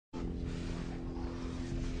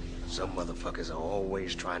Some motherfuckers are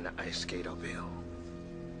always trying to ice skate uphill.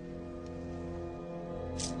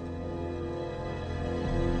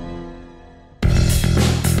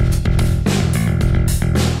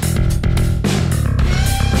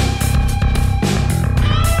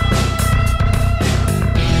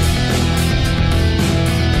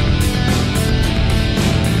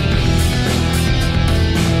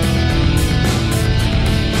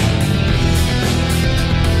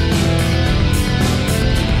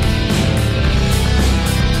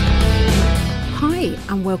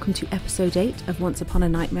 Welcome to episode 8 of Once Upon a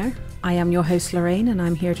Nightmare. I am your host Lorraine and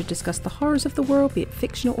I'm here to discuss the horrors of the world, be it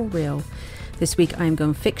fictional or real. This week I am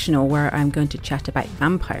going fictional, where I'm going to chat about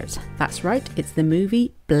vampires. That's right, it's the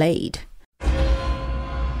movie Blade.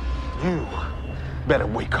 You better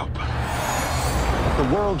wake up.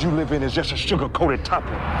 The world you live in is just a sugar-coated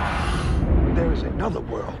topping. There is another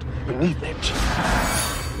world beneath it.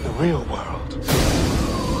 The real world.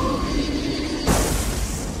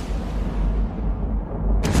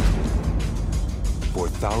 For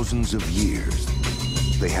thousands of years,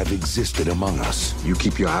 they have existed among us. You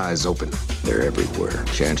keep your eyes open. They're everywhere.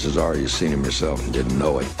 Chances are you've seen them yourself and didn't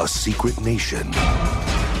know it. A secret nation.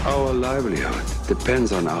 Our livelihood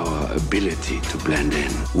depends on our ability to blend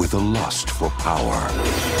in. With a lust for power.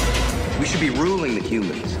 We should be ruling the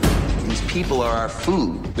humans. These people are our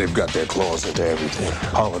food. They've got their claws into everything.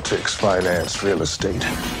 Politics, finance, real estate.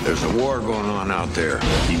 There's a war going on out there.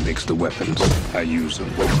 He makes the weapons. I use them.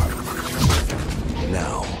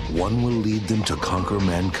 Now, one will lead them to conquer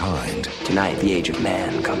mankind. Tonight, the age of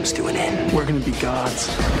man comes to an end. We're gonna be gods.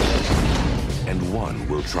 And one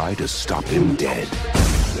will try to stop him dead.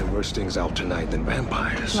 There are worse things out tonight than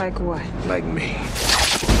vampires. Like what? Like me.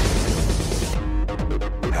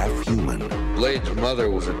 Half human. Blade's mother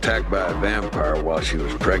was attacked by a vampire while she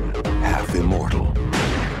was pregnant. Half immortal.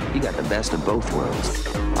 You got the best of both worlds.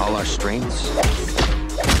 All our strengths,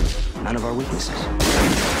 none of our weaknesses.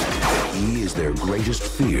 He is their greatest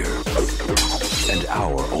fear and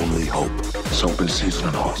our only hope. It's open season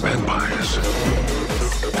on all vampires.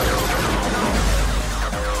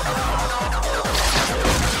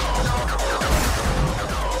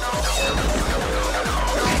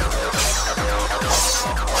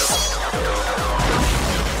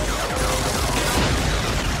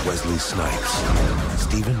 Wesley Snipes,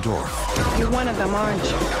 Stephen Dorff. You're one of them, aren't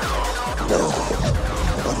you? No,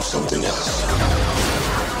 I'm something else.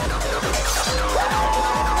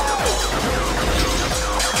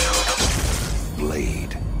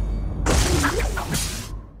 Blade.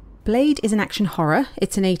 Blade is an action horror.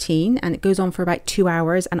 It's an 18 and it goes on for about 2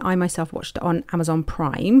 hours, and I myself watched it on Amazon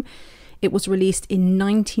Prime. It was released in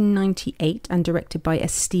 1998 and directed by a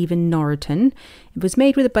Stephen Norrington. It was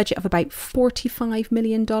made with a budget of about $45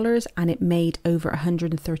 million and it made over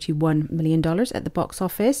 $131 million at the box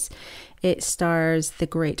office. It stars the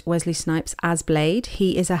great Wesley Snipes as Blade.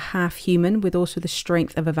 He is a half human with also the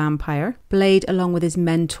strength of a vampire. Blade, along with his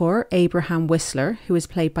mentor, Abraham Whistler, who is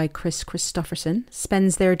played by Chris Christopherson,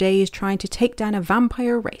 spends their days trying to take down a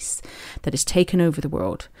vampire race that has taken over the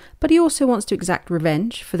world. But he also wants to exact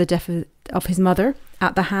revenge for the death of his mother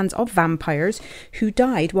at the hands of vampires who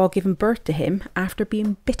died while giving birth to him after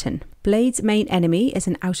being bitten. Blade's main enemy is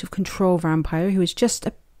an out-of-control vampire who is just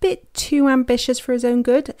a bit too ambitious for his own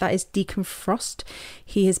good. That is Deacon Frost.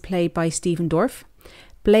 He is played by Stephen Dorff.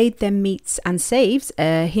 Blade then meets and saves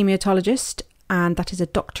a hematologist, and that is a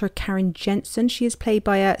Dr. Karen Jensen. She is played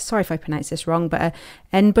by a, sorry if I pronounce this wrong, but a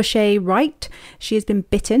Enbushe Wright. She has been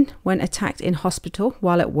bitten when attacked in hospital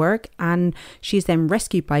while at work, and she is then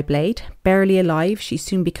rescued by Blade. Barely alive, she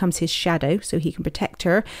soon becomes his shadow so he can protect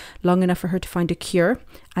her long enough for her to find a cure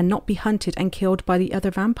and not be hunted and killed by the other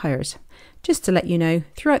vampires. Just to let you know,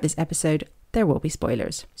 throughout this episode, there will be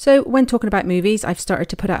spoilers. So when talking about movies, I've started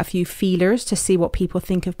to put out a few feelers to see what people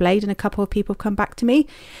think of Blade, and a couple of people have come back to me.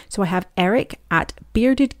 So I have Eric at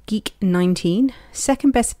Bearded Geek 19,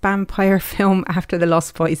 second best vampire film after The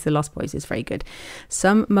Lost Boys. The Lost Boys is very good.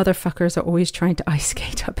 Some motherfuckers are always trying to ice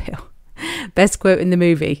skate uphill. Best quote in the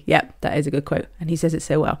movie. Yep, that is a good quote, and he says it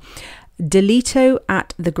so well. Delito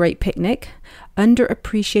at The Great Picnic.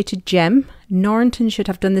 Underappreciated gem. Norrington should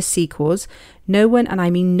have done the sequels. No one, and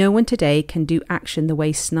I mean no one today, can do action the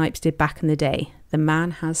way Snipes did back in the day. The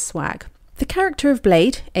man has swag. The character of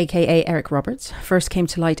Blade, aka Eric Roberts, first came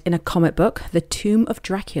to light in a comic book, The Tomb of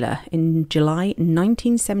Dracula, in July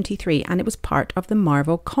 1973, and it was part of the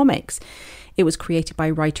Marvel Comics. It was created by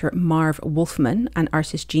writer Marv Wolfman and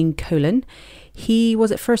artist Gene Colan. He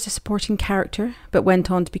was at first a supporting character, but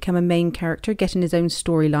went on to become a main character, getting his own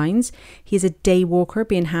storylines. He is a daywalker,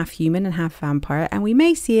 being half human and half vampire, and we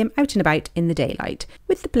may see him out and about in the daylight.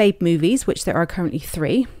 With the Blade movies, which there are currently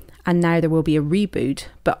 3, and now there will be a reboot,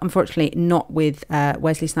 but unfortunately not with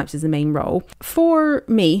Wesley Snipes as the main role. For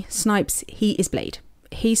me, Snipes, he is Blade.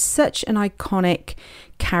 He's such an iconic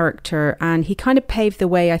character, and he kind of paved the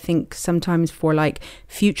way, I think, sometimes for like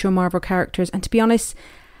future Marvel characters. And to be honest,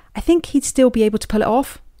 I think he'd still be able to pull it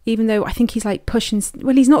off, even though I think he's like pushing,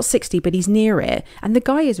 well, he's not 60, but he's near it. And the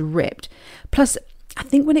guy is ripped. Plus, I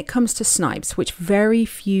think when it comes to Snipes, which very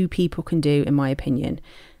few people can do, in my opinion,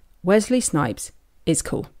 Wesley Snipes is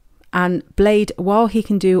cool. And Blade, while he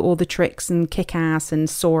can do all the tricks and kick ass and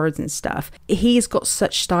swords and stuff, he's got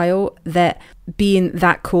such style that being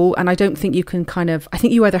that cool, and I don't think you can I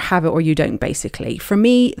think you either have it or you don't, basically. For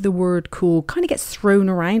me, the word cool kind of gets thrown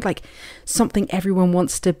around like something everyone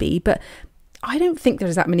wants to be, but I don't think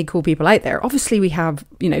there's that many cool people out there. Obviously, we have,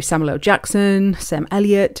 Samuel L. Jackson, Sam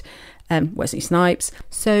Elliott, Wesley Snipes.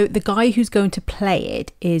 So the guy who's going to play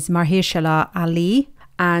it is Mahershala Ali.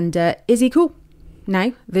 And is he cool?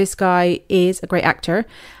 Now, this guy is a great actor,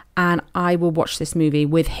 and I will watch this movie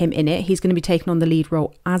with him in it. He's going to be taking on the lead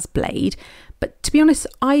role as Blade. But to be honest,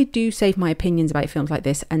 I do save my opinions about films like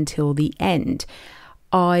this until the end.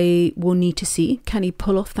 I will need to see, can he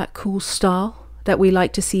pull off that cool style that we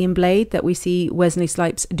like to see in Blade, that we see Wesley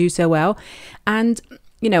Snipes do so well. And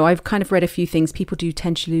I've kind of read a few things. People do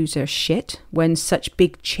tend to lose their shit when such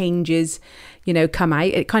big changes, come out.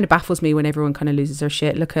 It kind of baffles me when everyone kind of loses their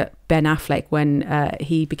shit. Look at Ben Affleck when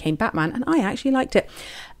he became Batman, and I actually liked it.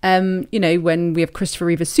 When we have Christopher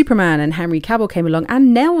Reeve's Superman and Henry Cavill came along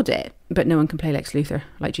and nailed it, but no one can play Lex Luthor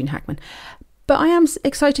like Gene Hackman. But I am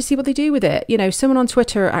excited to see what they do with it. Someone on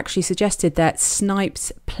Twitter actually suggested that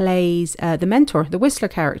Snipes plays the mentor, the Whistler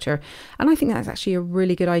character. And I think that's actually a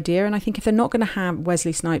really good idea. And I think if they're not going to have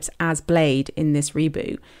Wesley Snipes as Blade in this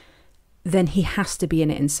reboot, then he has to be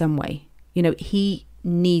in it in some way. He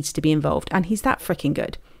needs to be involved, and he's that freaking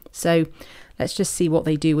good. So let's just see what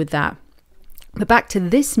they do with that. But back to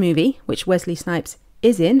this movie, which Wesley Snipes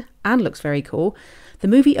is in and looks very cool. The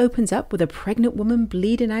movie opens up with a pregnant woman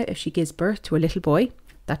bleeding out as she gives birth to a little boy.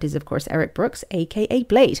 That is, of course, Eric Brooks, aka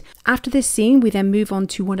Blade. After this scene, we then move on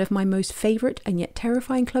to one of my most favourite and yet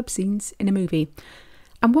terrifying club scenes in a movie.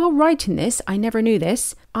 And while writing this, I never knew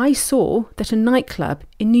this, I saw that a nightclub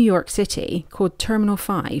in New York City called Terminal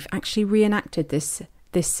 5 actually reenacted this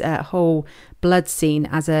whole blood scene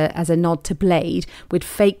as a nod to Blade, with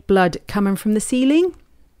fake blood coming from the ceiling.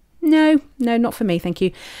 No, not for me, thank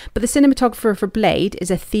you. But the cinematographer for Blade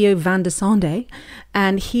is a Theo Van de Sande,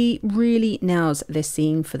 and he really nails this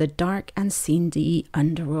scene for the dark and seedy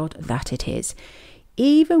underworld that it is.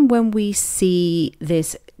 Even when we see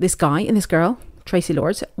this guy and this girl, Tracy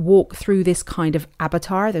Lords, walk through this kind of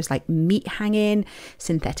avatar, there's like meat hanging,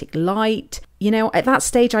 synthetic light. At that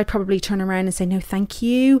stage, I'd probably turn around and say, no, thank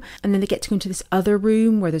you. And then they get to go into this other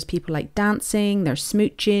room where there's people like dancing, there's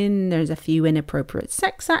smooching, there's a few inappropriate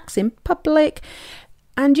sex acts in public.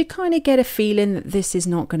 And you kind of get a feeling that this is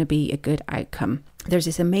not going to be a good outcome. There's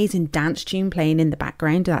this amazing dance tune playing in the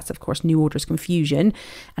background. That's, of course, New Order's Confusion.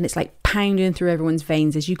 And it's like pounding through everyone's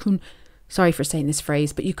veins as you can... Sorry for saying this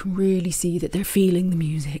phrase, but you can really see that they're feeling the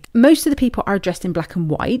music. Most of the people are dressed in black and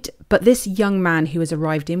white, but this young man who has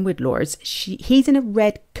arrived in with Lords, he's in a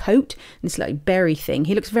red coat, this like berry thing.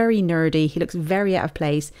 He looks very nerdy. He looks very out of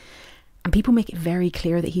place. And people make it very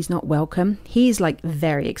clear that he's not welcome. He's like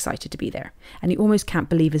very excited to be there. And he almost can't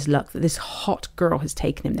believe his luck that this hot girl has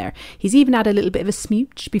taken him there. He's even had a little bit of a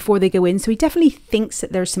smooch before they go in. So he definitely thinks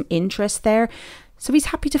that there's some interest there. So he's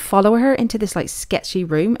happy to follow her into this like sketchy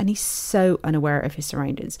room, and he's so unaware of his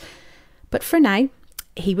surroundings. But for now,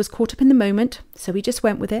 he was caught up in the moment, so he just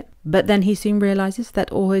went with it. But then he soon realises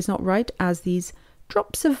that all is not right, as these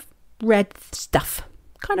drops of red stuff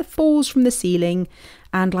kind of falls from the ceiling,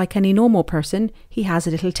 and like any normal person, he has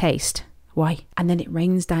a little taste. Why? And then it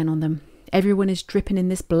rains down on them. Everyone is dripping in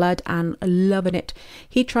this blood and loving it.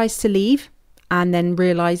 He tries to leave and then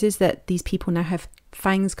realises that these people now have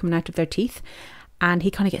fangs coming out of their teeth. And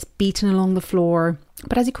he kind of gets beaten along the floor.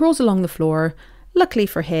 But as he crawls along the floor, luckily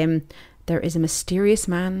for him, there is a mysterious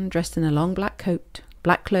man dressed in a long black coat,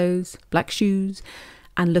 black clothes, black shoes,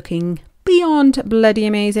 and looking beyond bloody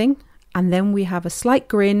amazing. And then we have a slight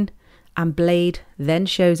grin, and Blade then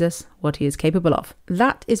shows us what he is capable of.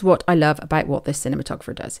 That is what I love about what this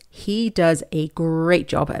cinematographer does. He does a great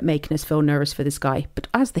job at making us feel nervous for this guy. But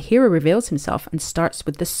as the hero reveals himself and starts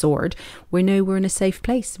with the sword, we know we're in a safe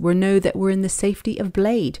place. We know that we're in the safety of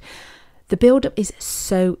Blade. The build-up is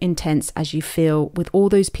so intense as you feel with all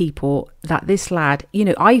those people that this lad,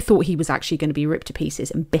 I thought he was actually going to be ripped to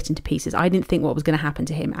pieces and bitten to pieces. I didn't think what was going to happen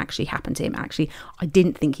to him actually happened to him. Actually, I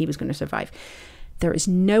didn't think he was going to survive. There is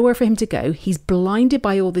nowhere for him to go. He's blinded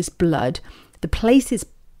by all this blood. The place is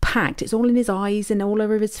packed. It's all in his eyes and all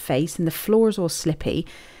over his face, and the floor's all slippy.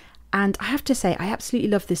 And I have to say, I absolutely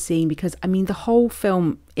love this scene because, I mean, the whole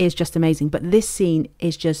film is just amazing. But this scene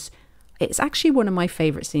is just, it's actually one of my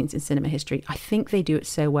favourite scenes in cinema history. I think they do it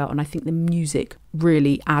so well. And I think the music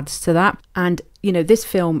really adds to that. And, you know, this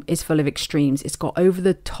film is full of extremes. It's got over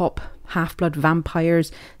the top half-blood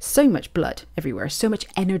vampires, so much blood everywhere, so much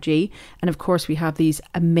energy. And of course, we have these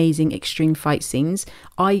amazing extreme fight scenes.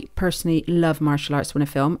 I personally love martial arts in a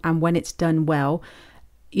film. And when it's done well,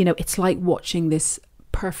 you know, it's like watching this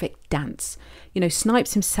perfect dance. You know,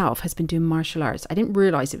 Snipes himself has been doing martial arts. I didn't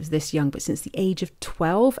realize it was this young, but since the age of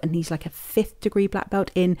 12, and he's like a 5th degree black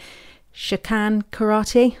belt in Shakan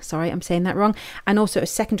karate. Sorry, I'm saying that wrong. And also a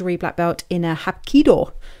 2nd degree black belt in a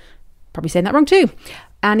Hapkido. Probably saying that wrong too.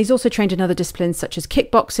 And he's also trained in other disciplines such as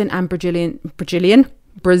kickboxing and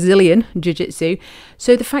Brazilian jiu-jitsu.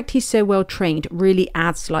 So the fact he's so well trained really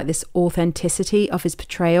adds to like this authenticity of his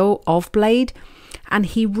portrayal of Blade. And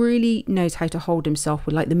he really knows how to hold himself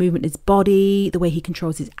with like the movement of his body, the way he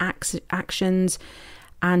controls his actions.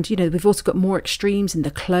 And, you know, we've also got more extremes in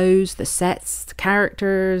the clothes, the sets, the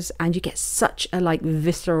characters, and you get such a like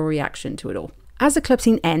visceral reaction to it all. As the club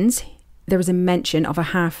scene ends, there is a mention of a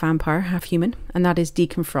half vampire, half human, and that is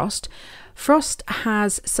Deacon Frost. Frost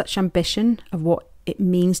has such ambition of what it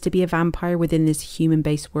means to be a vampire within this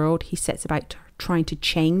human-based world. He sets about trying to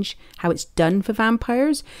change how it's done for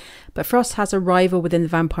vampires. But Frost has a rival within the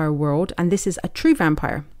vampire world, and this is a true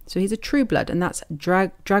vampire. So he's a true blood, and that's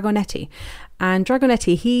Dragonetti. And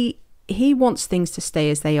Dragonetti, he wants things to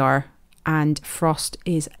stay as they are, and Frost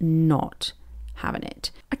is not having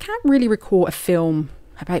it. I can't really recall a film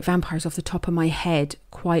about vampires off the top of my head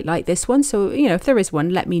quite like this one. So, you know, if there is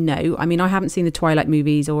one, let me know. I mean, I haven't seen the Twilight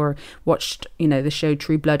movies or watched, you know, the show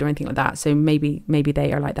True Blood or anything like that. So maybe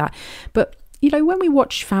they are like that. But, you know, when we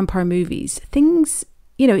watch vampire movies, things,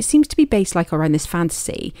 you know, it seems to be based like around this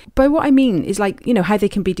fantasy. But what I mean is like, you know, how they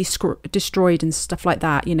can be destroyed and stuff like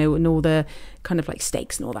that, you know, and all the kind of like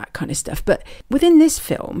stakes and all that kind of stuff. But within this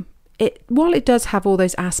film, while it does have all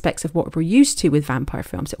those aspects of what we're used to with vampire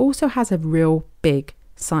films, it also has a real big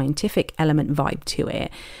scientific element vibe to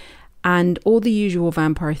it. And all the usual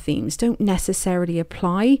vampire themes don't necessarily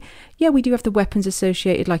apply. Yeah, we do have the weapons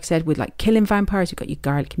associated, like I said, with like killing vampires. You've got your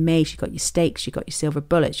garlic mace, you've got your stakes, you've got your silver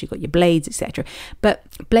bullets, you've got your blades, etc. But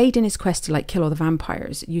Blade, in his quest to like kill all the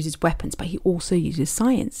vampires, uses weapons, but he also uses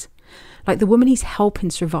science. Like the woman he's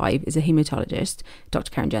helping survive is a hematologist,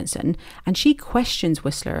 Dr. Karen Jensen, and she questions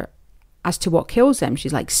Whistler as to what kills them.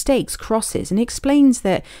 She's like, stakes, crosses, and he explains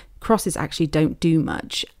that crosses actually don't do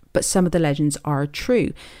much, but some of the legends are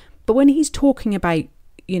true. But when he's talking about,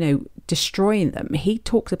 you know, destroying them, he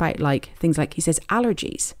talks about like things like, he says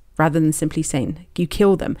allergies rather than simply saying you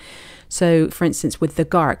kill them. So for instance, with the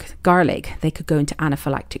garlic, they could go into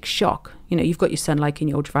anaphylactic shock. You know, you've got your sunlight and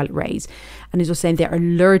your ultraviolet rays, and he's also saying they're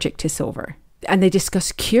allergic to silver. And they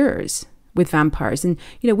discuss cures with vampires. And,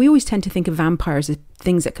 you know, we always tend to think of vampires as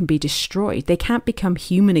things that can be destroyed. They can't become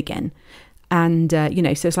human again. And, you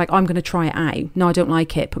know, so it's like, I'm going to try it out. No, I don't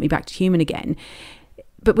like it. Put me back to human again.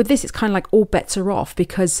 But with this, it's kind of like all bets are off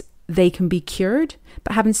because they can be cured.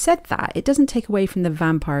 But having said that, it doesn't take away from the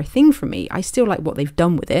vampire thing for me. I still like what they've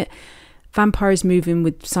done with it. Vampires move in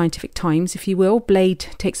with scientific times, if you will. Blade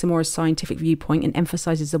takes a more scientific viewpoint and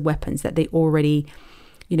emphasizes the weapons that they already,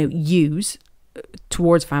 you know, use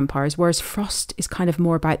towards vampires. Whereas Frost is kind of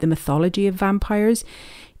more about the mythology of vampires,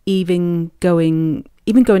 even going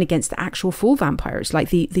against the actual full vampires.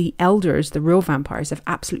 Like the elders, the real vampires, have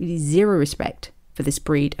absolutely zero respect for this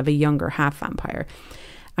breed of a younger half vampire.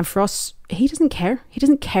 And Frost, he doesn't care. He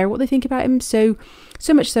doesn't care what they think about him. So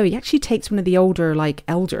much so, he actually takes one of the older like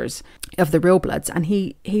elders of the real bloods and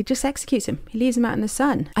he just executes him. He leaves him out in the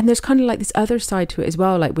sun. And there's kind of like this other side to it as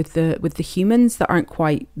well, like with the humans that aren't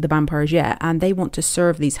quite the vampires yet, and they want to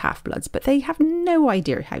serve these half bloods, but they have no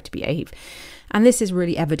idea how to behave. And this is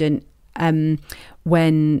really evident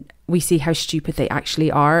when we see how stupid they actually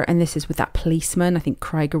are. And this is with that policeman, I think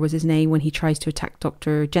Krieger was his name, when he tries to attack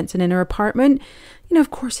Dr. Jensen in her apartment. You know,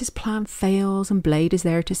 of course his plan fails and Blade is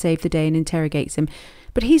there to save the day and interrogates him.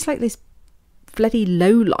 But he's like this bloody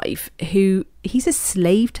lowlife who, he's a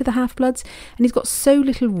slave to the half-bloods, and he's got so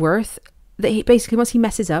little worth that he basically, once he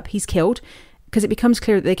messes up, he's killed, because it becomes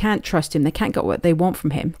clear that they can't trust him, they can't get what they want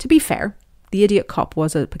from him. To be fair, the idiot cop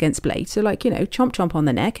was up against Blade, so like, you know, chomp chomp on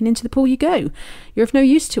the neck and into the pool you go. You're of no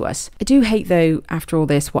use to us. I do hate though, after all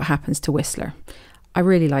this, what happens to Whistler. I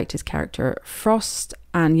really liked his character. Frost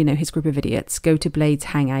and, you know, his group of idiots go to Blade's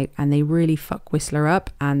hangout and they really fuck Whistler up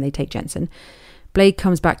and they take Jensen. Blade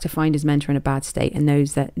comes back to find his mentor in a bad state and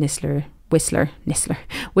knows that Whistler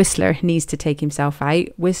needs to take himself out.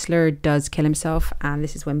 Whistler does kill himself, and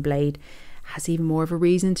this is when Blade has even more of a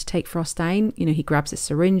reason to take Frost down. You know, he grabs his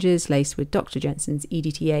syringes laced with Dr. Jensen's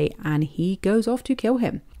EDTA and he goes off to kill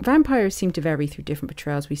him. Vampires seem to vary through different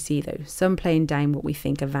portrayals we see though. Some playing down what we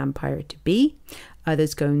think a vampire to be,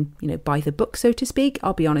 others going, you know, by the book, so to speak.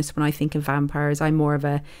 I'll be honest, when I think of vampires, I'm more of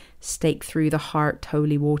a stake through the heart,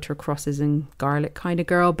 holy water, crosses and garlic kind of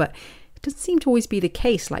girl, but it doesn't seem to always be the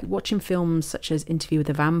case. Like watching films such as Interview with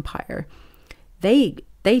a Vampire,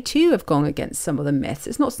 they too have gone against some of the myths.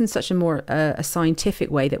 It's not in such a more a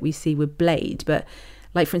scientific way that we see with Blade, but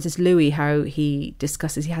like for instance Louis, how he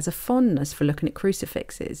discusses he has a fondness for looking at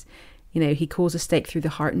crucifixes. You know, he calls a stake through the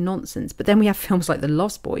heart nonsense. But then we have films like The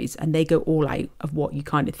Lost Boys and they go all out of what you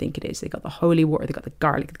kind of think it is. They got the holy water, they got the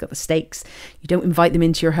garlic, they got the stakes. You don't invite them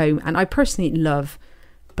into your home. And I personally love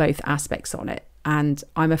both aspects on it. And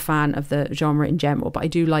I'm a fan of the genre in general, but I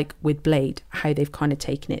do like with Blade how they've kind of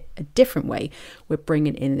taken it a different way with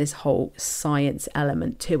bringing in this whole science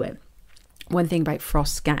element to it. One thing about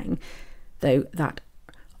Frost's gang, though, that,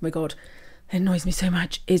 oh my God, it annoys me so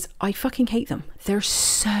much, is I fucking hate them. They're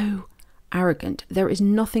so arrogant. There is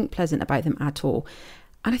nothing pleasant about them at all.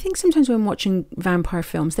 And I think sometimes when watching vampire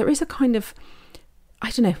films, there is a kind of, I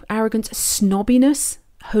don't know, arrogance, snobbiness,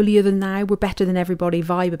 holier than thou, we're better than everybody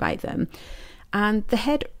vibe about them. And the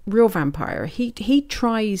head real vampire, he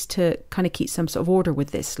tries to kind of keep some sort of order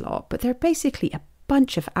with this lot, but they're basically a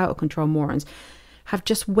bunch of out of control morons, have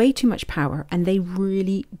just way too much power, and they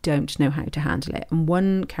really don't know how to handle it. And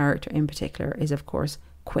one character in particular is, of course,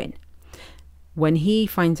 Quinn. When he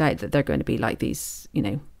finds out that they're going to be like these, you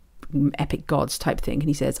know, epic gods type thing, and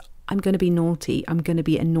he says, I'm going to be naughty, I'm going to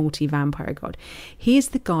be a naughty vampire god. He is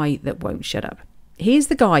the guy that won't shut up. He is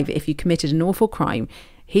the guy that if you committed an awful crime,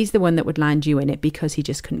 he's the one that would land you in it because he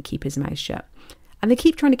just couldn't keep his mouth shut. And they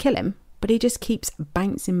keep trying to kill him, but he just keeps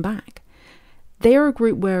bouncing back. They are a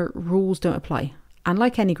group where rules don't apply. And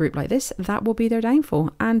like any group like this, that will be their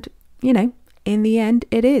downfall. And, you know, in the end,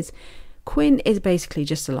 it is. Quinn is basically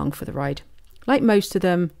just along for the ride. Like most of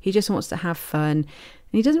them, he just wants to have fun. And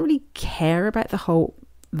he doesn't really care about the whole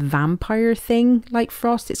vampire thing like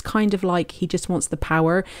Frost. It's kind of like he just wants the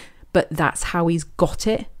power, but that's how he's got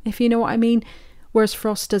it, if you know what I mean. Whereas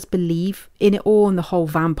Frost does believe in it all and the whole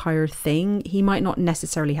vampire thing. He might not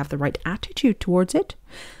necessarily have the right attitude towards it,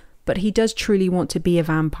 but he does truly want to be a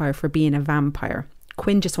vampire for being a vampire.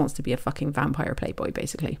 Quinn just wants to be a fucking vampire playboy,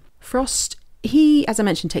 basically. Frost, he, as I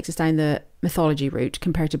mentioned, takes us down the mythology route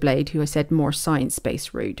compared to Blade, who I said more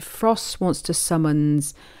science-based route. Frost wants to summon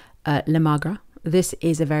Le Magre. This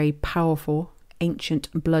is a very powerful, ancient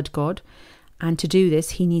blood god. And to do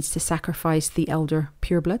this, he needs to sacrifice the elder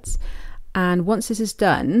purebloods. And once this is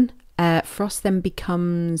done, Frost then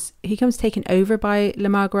becomes taken over by Le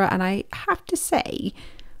Magre. And I have to say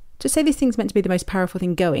this thing's meant to be the most powerful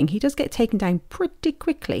thing going, he does get taken down pretty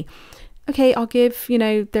quickly. Okay, I'll give, you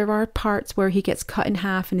know, there are parts where he gets cut in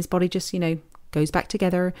half and his body just, you know, goes back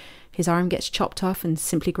together. His arm gets chopped off and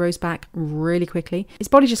simply grows back really quickly. His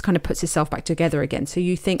body just kind of puts itself back together again. So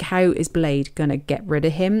you think, how is Blade going to get rid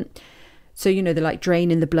of him? So, you know, they're like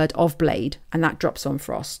draining the blood of Blade and that drops on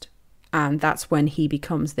Frost. And that's when he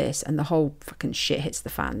becomes this and the whole fucking shit hits the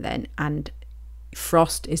fan then. And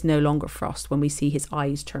Frost is no longer Frost when we see his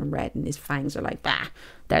eyes turn red and his fangs are like, bah,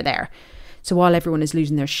 they're there. So while everyone is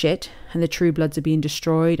losing their shit and the True Bloods are being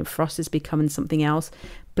destroyed and Frost is becoming something else,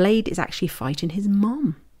 Blade is actually fighting his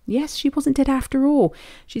mom. Yes, she wasn't dead after all.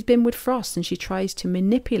 She's been with Frost and she tries to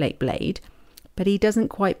manipulate Blade, but he doesn't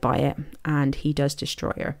quite buy it and he does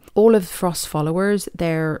destroy her. All of Frost's followers,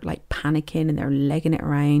 they're like panicking and they're legging it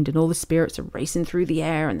around and all the spirits are racing through the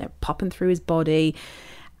air and they're popping through his body.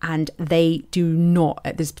 And they do not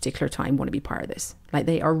at this particular time want to be part of this. Like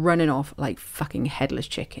they are running off like fucking headless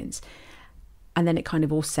chickens. And then it kind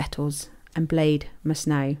of all settles and Blade must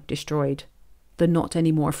now destroyed the not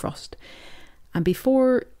anymore Frost. And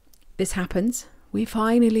before this happens, we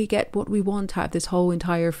finally get what we want out of this whole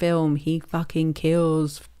entire film. He fucking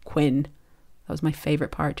kills Quinn. That was my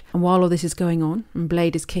favourite part. And while all this is going on and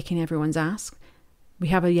Blade is kicking everyone's ass, we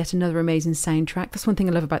have yet another amazing soundtrack. That's one thing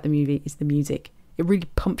I love about the movie is the music. It really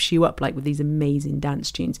pumps you up like with these amazing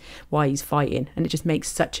dance tunes while he's fighting, and it just makes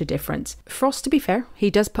such a difference. Frost, to be fair,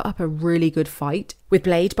 he does put up a really good fight with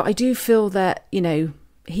Blade, but I do feel that, you know,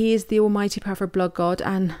 he is the almighty powerful blood god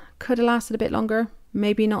and could have lasted a bit longer.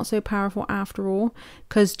 Maybe not so powerful after all,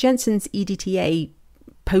 because Jensen's EDTA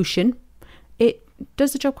potion, it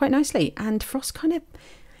does the job quite nicely, and Frost kind of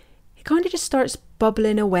just starts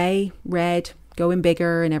bubbling away, red, going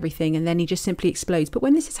bigger and everything, and then he just simply explodes. But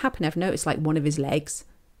when this has happened, I've noticed like one of his legs,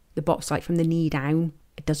 the box, like from the knee down,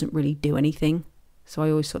 it doesn't really do anything. So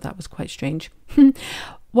I always thought that was quite strange.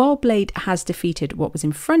 While Blade has defeated what was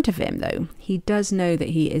in front of him, though, he does know that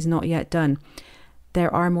he is not yet done.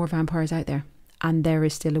 There are more vampires out there, and there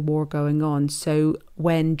is still a war going on. So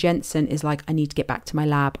when Jensen is like, I need to get back to my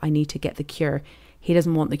lab, I need to get the cure, he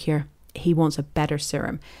doesn't want the cure. He wants a better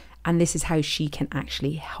serum. And this is how she can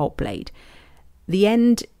actually help Blade. The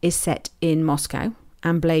end is set in Moscow,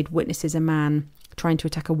 and Blade witnesses a man trying to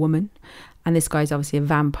attack a woman. And this guy's obviously a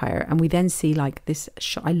vampire. And we then see like this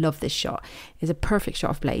shot. I love this shot. It's a perfect shot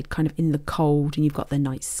of Blade kind of in the cold. And you've got the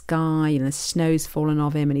night sky and the snow's fallen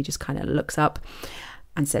off him. And he just kind of looks up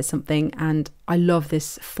and says something. And I love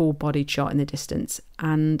this full-bodied shot in the distance.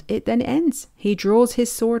 And then it ends. He draws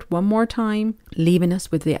his sword one more time, leaving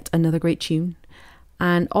us with yet another great tune.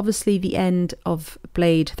 And obviously the end of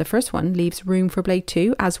Blade, the first one, leaves room for Blade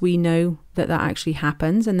 2, as we know that actually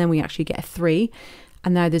happens. And then we actually get a 3.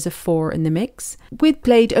 And now there's a 4 in the mix. With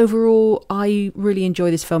Blade overall, I really enjoy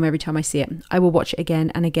this film every time I see it. I will watch it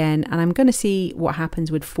again and again, and I'm going to see what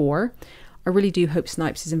happens with 4. I really do hope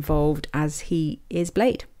Snipes is involved, as he is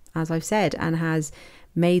Blade, as I've said, and has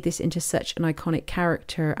made this into such an iconic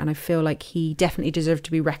character, and I feel like he definitely deserved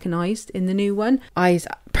to be recognised in the new one. I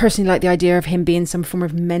personally like the idea of him being some form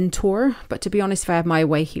of mentor, but to be honest, if I had my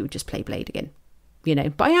way, he would just play Blade again, you know.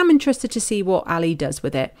 But I am interested to see what Ali does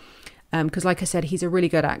with it. Because like I said, he's a really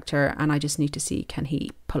good actor, and I just need to see, can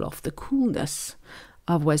he pull off the coolness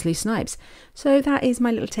of Wesley Snipes. So that is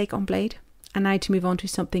my little take on Blade. And now to move on to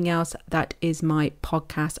something else, that is my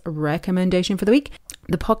podcast recommendation for the week.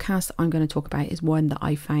 The podcast I'm going to talk about is one that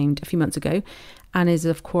I found a few months ago, and is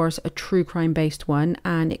of course a true crime based one,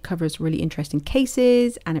 and it covers really interesting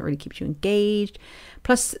cases, and it really keeps you engaged.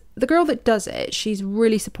 Plus the girl that does it, she's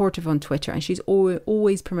really supportive on Twitter, and she's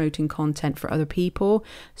always promoting content for other people.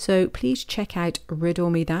 So please check out Riddle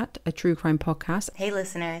Me That, a true crime podcast. Hey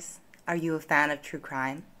listeners, are you a fan of true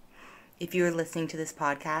crime? If you are listening to this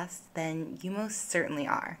podcast, then you most certainly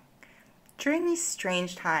are. During these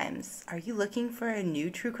strange times, are you looking for a new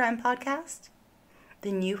true crime podcast?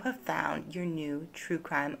 Then you have found your new true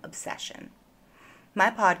crime obsession. My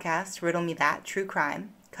podcast, Riddle Me That True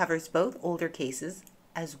Crime, covers both older cases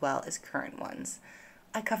as well as current ones.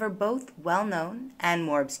 I cover both well-known and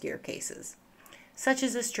more obscure cases, such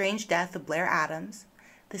as the strange death of Blair Adams,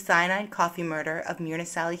 the cyanide coffee murder of Myrna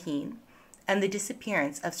Salihin, and the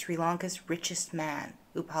disappearance of Sri Lanka's richest man,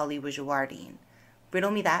 Upali Wijewardene.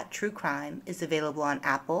 Riddle Me That True Crime is available on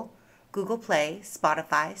Apple, Google Play,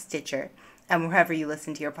 Spotify, Stitcher, and wherever you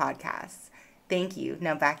listen to your podcasts. Thank you.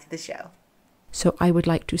 Now back to the show. So I would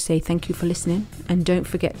like to say thank you for listening, and don't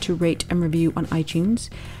forget to rate and review on iTunes.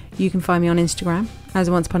 You can find me on Instagram as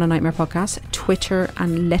Once Upon a Nightmare Podcast, Twitter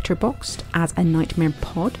and Letterboxd as a Nightmare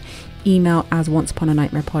Pod, email as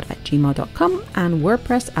onceuponanightmarepod@gmail.com, and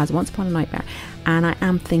WordPress as Once Upon a Nightmare. And I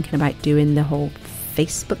am thinking about doing the whole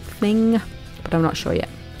Facebook thing, but I'm not sure yet.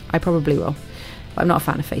 I probably will. I'm not a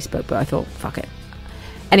fan of Facebook, but I thought, fuck it.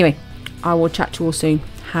 Anyway, I will chat to you all soon.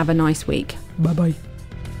 Have a nice week. Bye bye.